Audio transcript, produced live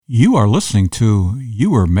You are listening to You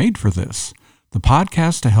Were Made for This, the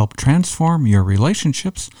podcast to help transform your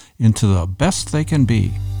relationships into the best they can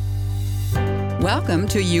be. Welcome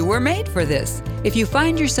to You Were Made for This. If you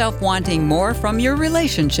find yourself wanting more from your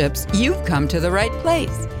relationships, you've come to the right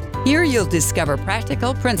place. Here you'll discover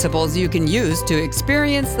practical principles you can use to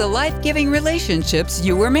experience the life-giving relationships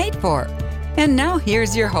you were made for. And now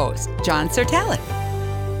here's your host, John Sertalik.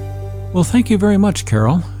 Well, thank you very much,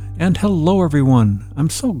 Carol. And hello, everyone. I'm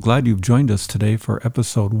so glad you've joined us today for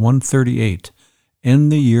episode 138,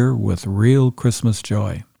 End the Year with Real Christmas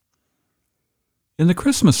Joy. In the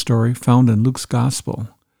Christmas story found in Luke's Gospel,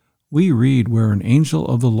 we read where an angel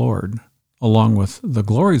of the Lord, along with the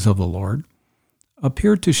glories of the Lord,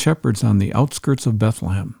 appeared to shepherds on the outskirts of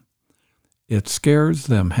Bethlehem. It scares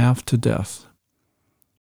them half to death.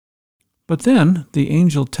 But then the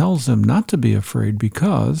angel tells them not to be afraid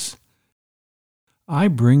because I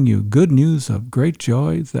bring you good news of great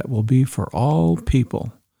joy that will be for all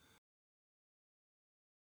people.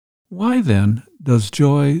 Why then does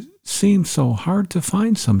joy seem so hard to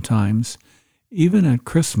find sometimes, even at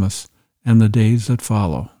Christmas and the days that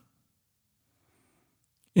follow?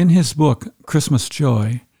 In his book, Christmas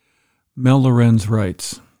Joy, Mel Lorenz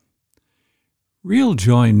writes, "Real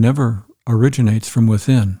joy never originates from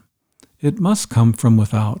within. It must come from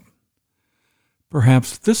without.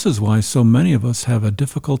 Perhaps this is why so many of us have a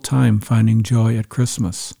difficult time finding joy at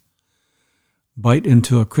Christmas. Bite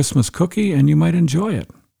into a Christmas cookie and you might enjoy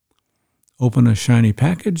it. Open a shiny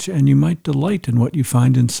package and you might delight in what you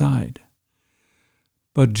find inside.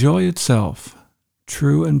 But joy itself,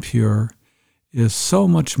 true and pure, is so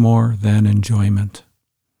much more than enjoyment.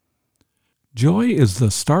 Joy is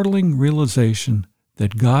the startling realization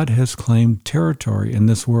that God has claimed territory in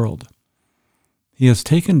this world. He has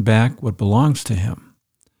taken back what belongs to him.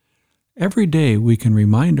 Every day we can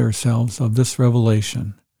remind ourselves of this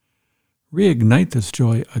revelation. Reignite this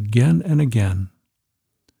joy again and again.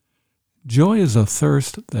 Joy is a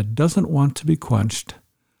thirst that doesn't want to be quenched,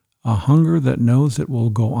 a hunger that knows it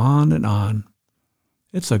will go on and on.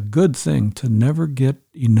 It's a good thing to never get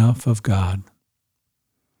enough of God."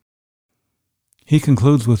 He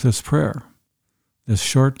concludes with this prayer, this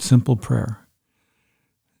short, simple prayer.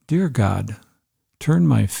 "Dear God, turn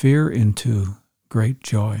my fear into great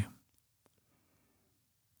joy."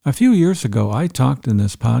 A few years ago, I talked in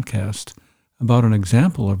this podcast about an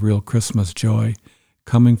example of real Christmas joy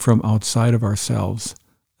coming from outside of ourselves,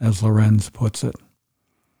 as Lorenz puts it.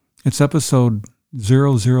 It's episode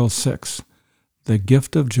 006, The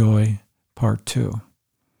Gift of Joy, Part 2.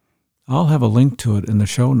 I'll have a link to it in the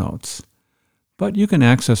show notes, but you can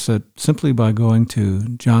access it simply by going to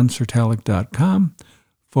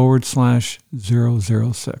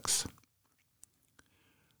johnsertalik.com/006.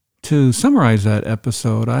 To summarize that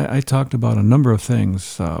episode, I talked about a number of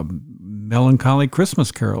things, melancholy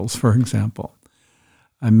Christmas carols, for example.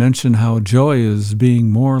 I mentioned how joy is being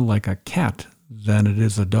more like a cat than it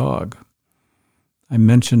is a dog. I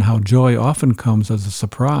mentioned how joy often comes as a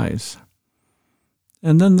surprise.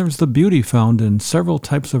 And then there's the beauty found in several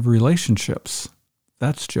types of relationships.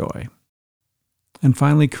 That's joy. And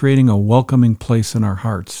finally, creating a welcoming place in our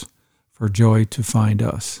hearts for joy to find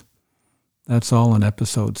us. That's all in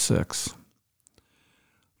episode 6.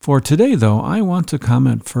 For today, though, I want to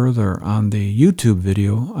comment further on the YouTube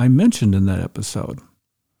video I mentioned in that episode.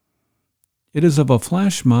 It is of a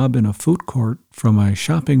flash mob in a food court from a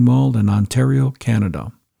shopping mall in Ontario,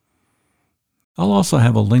 Canada. I'll also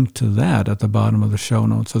have a link to that at the bottom of the show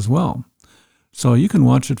notes as well, so you can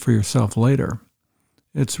watch it for yourself later.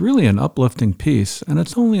 It's really an uplifting piece, and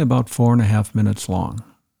it's only about 4.5 minutes long.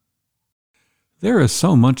 There is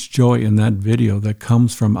so much joy in that video that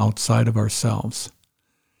comes from outside of ourselves.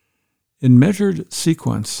 In measured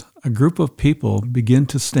sequence, a group of people begin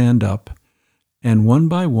to stand up and one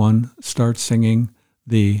by one start singing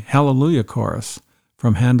the Hallelujah chorus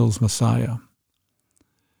from Handel's Messiah.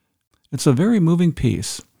 It's a very moving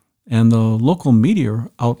piece, and the local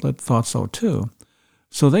media outlet thought so too,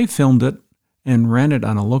 so they filmed it and ran it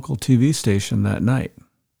on a local TV station that night.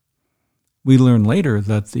 We learn later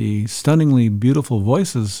that the stunningly beautiful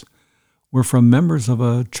voices were from members of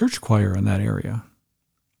a church choir in that area.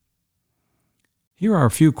 Here are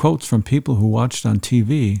a few quotes from people who watched on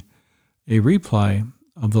TV a replay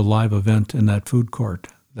of the live event in that food court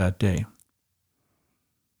that day.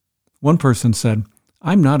 One person said,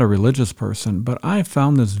 "I'm not a religious person, but I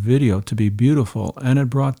found this video to be beautiful and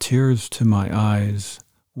it brought tears to my eyes.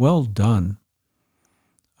 Well done."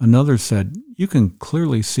 Another said, "You can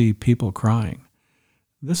clearly see people crying.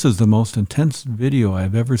 This is the most intense video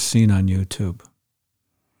I've ever seen on YouTube."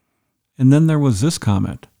 And then there was this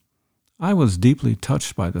comment, I was deeply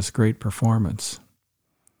touched by this great performance.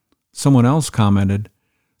 Someone else commented,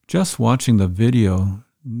 "Just watching the video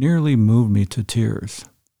nearly moved me to tears."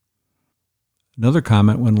 Another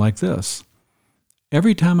comment went like this: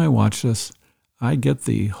 "Every time I watch this, I get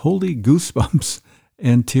the holy goosebumps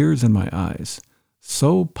and tears in my eyes.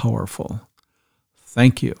 So powerful.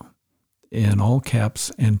 Thank you," in all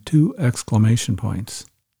caps and 2 exclamation points.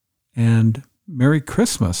 And "Merry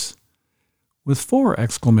Christmas," with 4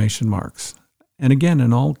 exclamation marks, and again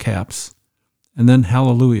in all caps, and then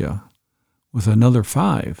 "Hallelujah," with another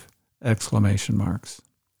 5 exclamation marks.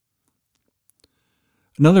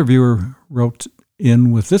 Another viewer wrote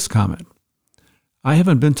in with this comment: "I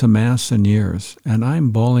haven't been to Mass in years, and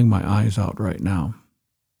I'm bawling my eyes out right now."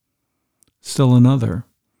 Still another: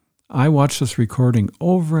 "I watch this recording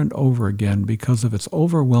over and over again because of its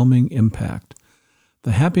overwhelming impact,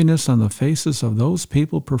 the happiness on the faces of those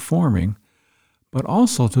people performing, but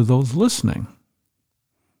also to those listening."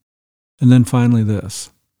 And then finally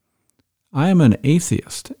this: "I am an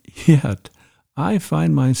atheist, yet I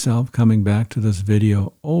find myself coming back to this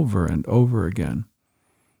video over and over again.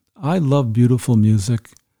 I love beautiful music,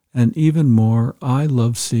 and even more, I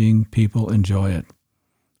love seeing people enjoy it.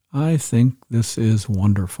 I think this is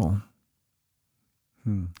wonderful."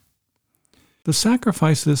 The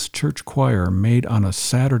sacrifice this church choir made on a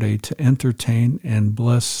Saturday to entertain and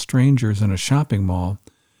bless strangers in a shopping mall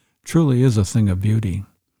truly is a thing of beauty.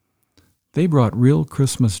 They brought real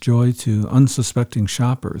Christmas joy to unsuspecting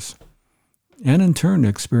shoppers, and in turn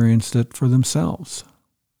experienced it for themselves.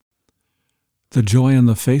 The joy on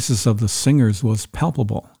the faces of the singers was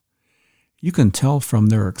palpable. You can tell from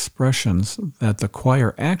their expressions that the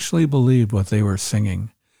choir actually believed what they were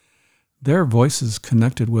singing. Their voices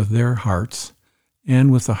connected with their hearts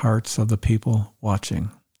and with the hearts of the people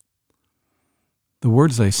watching. The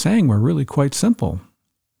words they sang were really quite simple.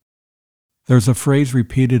 There's a phrase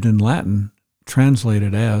repeated in Latin,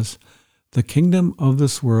 translated as, "The kingdom of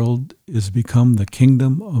this world is become the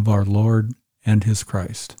kingdom of our Lord and his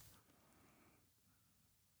Christ."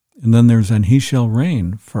 And then there's, "And he shall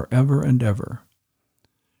reign forever and ever.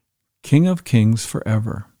 King of kings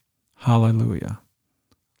forever. Hallelujah.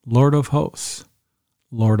 Lord of hosts.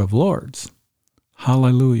 Lord of lords.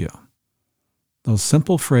 Hallelujah." Those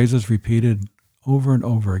simple phrases repeated over and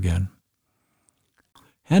over again.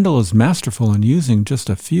 Handel is masterful in using just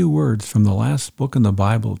a few words from the last book in the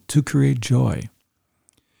Bible to create joy.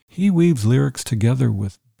 He weaves lyrics together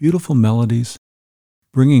with beautiful melodies,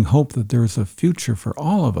 bringing hope that there is a future for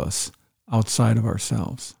all of us outside of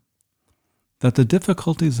ourselves, that the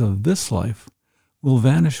difficulties of this life will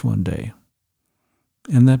vanish one day,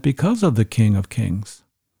 and that because of the King of Kings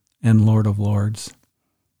and Lord of Lords,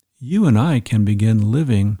 you and I can begin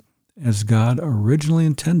living as God originally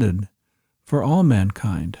intended for all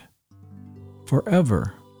mankind,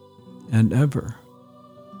 forever and ever.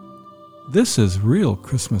 This is real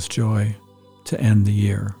Christmas joy to end the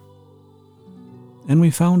year. And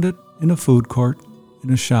we found it in a food court,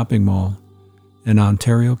 in a shopping mall, in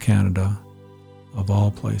Ontario, Canada, of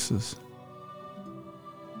all places.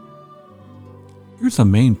 Here's a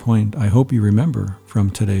main point I hope you remember from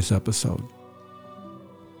today's episode.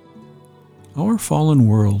 Our fallen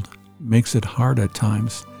world makes it hard at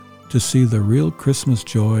times to see the real Christmas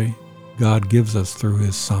joy God gives us through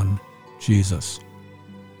his Son, Jesus.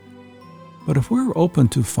 But if we're open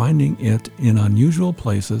to finding it in unusual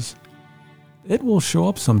places, it will show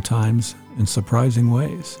up sometimes in surprising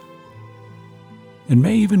ways. It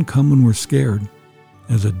may even come when we're scared,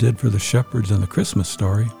 as it did for the shepherds in the Christmas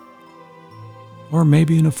story, or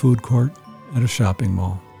maybe in a food court at a shopping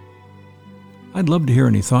mall. I'd love to hear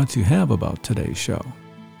any thoughts you have about today's show.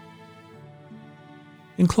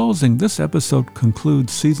 In closing, this episode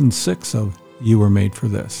concludes Season 6 of You Were Made for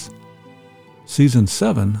This. Season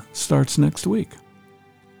 7 starts next week.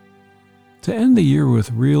 To end the year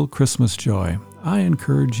with real Christmas joy, I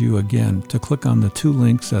encourage you again to click on the 2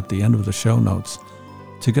 links at the end of the show notes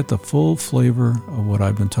to get the full flavor of what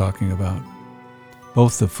I've been talking about.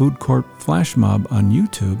 Both the Food Court Flash Mob on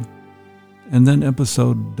YouTube and then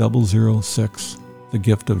episode 006, The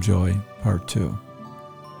Gift of Joy, Part 2.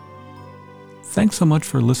 Thanks so much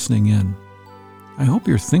for listening in. I hope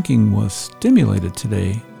your thinking was stimulated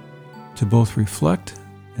today to both reflect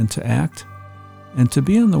and to act, and to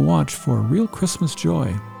be on the watch for real Christmas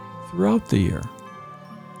joy throughout the year.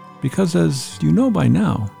 Because as you know by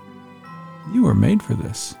now, you were made for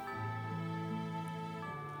this.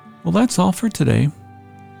 Well, that's all for today.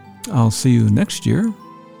 I'll see you next year,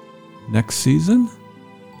 next season,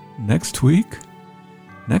 next week,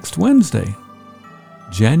 next Wednesday,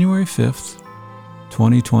 January 5th,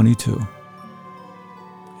 2022.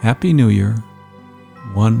 Happy New Year,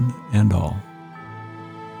 one and all.